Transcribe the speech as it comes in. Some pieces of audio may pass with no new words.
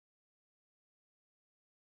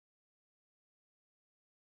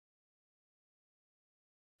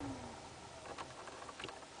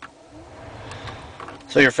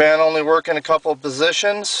So your fan only works in a couple of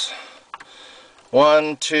positions.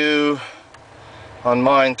 1, 2, on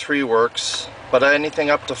mine 3 works, but anything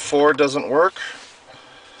up to 4 doesn't work.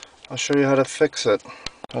 I'll show you how to fix it.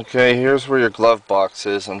 Okay, here's where your glove box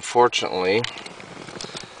is. Unfortunately,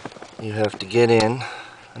 you have to get in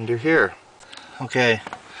under here. Okay,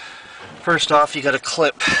 first off you got a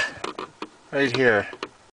clip right here.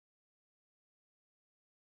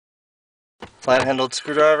 Flat-handled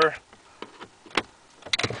screwdriver.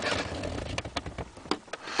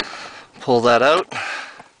 Pull that out,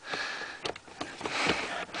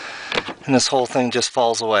 and this whole thing just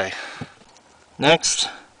falls away. Next,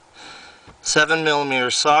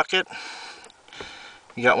 7mm socket.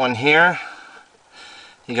 You got one here,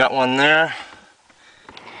 you got one there.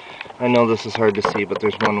 I know this is hard to see, but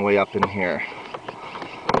there's one way up in here.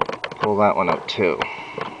 Pull that one out too.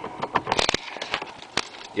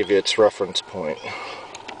 Give you its reference point.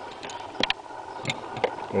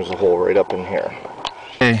 There's a hole right up in here.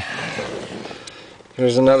 Okay.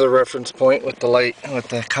 Here's another reference point with the light, with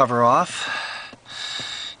the cover off.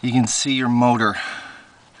 You can see your motor.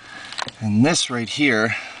 And this right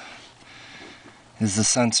here is the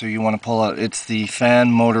sensor you want to pull out. It's the fan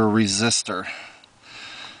motor resistor.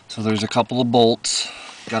 So there's a couple of bolts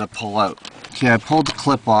got to pull out. Okay, I pulled the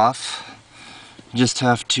clip off. You just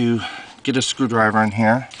have to get a screwdriver in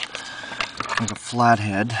here, like a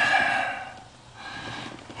flathead.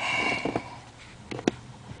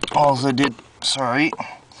 All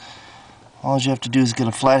you have to do is get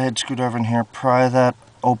a flathead screwdriver in here, pry that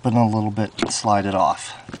open a little bit, and slide it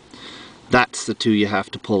off. That's the two you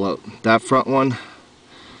have to pull out. That front one,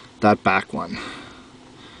 that back one.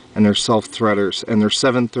 And they're self-threaders, and they're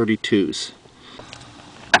 732s.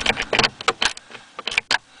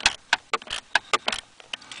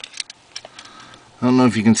 I don't know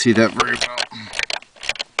if you can see that very well.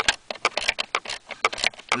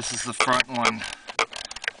 This is the front one.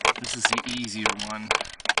 This is the easier one.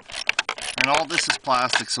 And all this is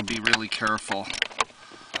plastic, so be really careful.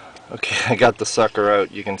 Okay, I got the sucker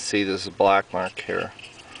out. You can see there's a black mark here.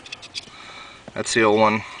 That's the old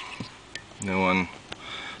one. New one.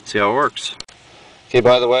 See how it works. Okay,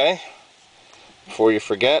 by the way, before you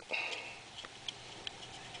forget,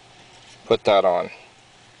 put that on.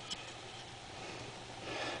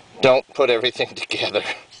 Don't put everything together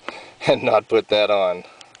and not put that on.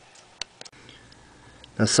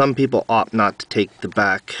 Now some people opt not to take the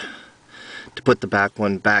back, to put the back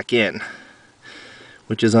one back in,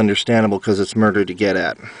 which is understandable because it's murder to get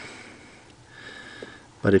at.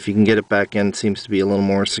 But if you can get it back in, it seems to be a little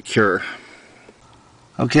more secure.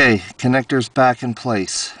 Okay, connector's back in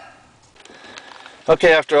place.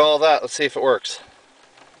 Okay, after all that, let's see if it works.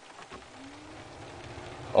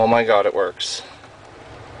 Oh my God, it works.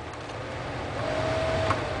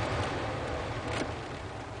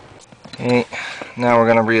 Okay, now we're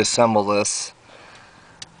going to reassemble this.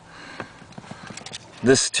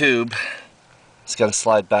 This tube has got to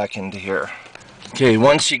slide back into here. Okay,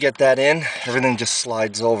 once you get that in, everything just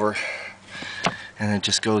slides over and it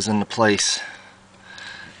just goes into place.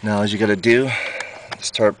 Now all you got to do is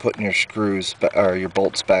start putting your screws or your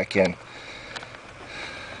bolts back in.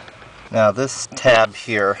 Now this tab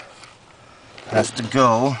here has to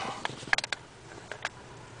go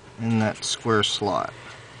in that square slot.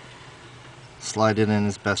 Slide it in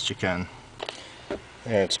as best you can.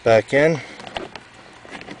 There, it's back in.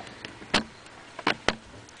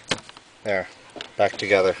 There, back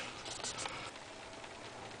together.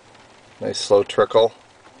 Nice slow trickle.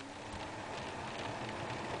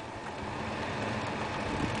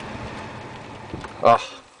 Oh,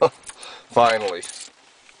 finally.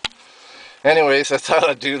 Anyways, that's how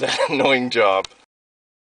to do that annoying job.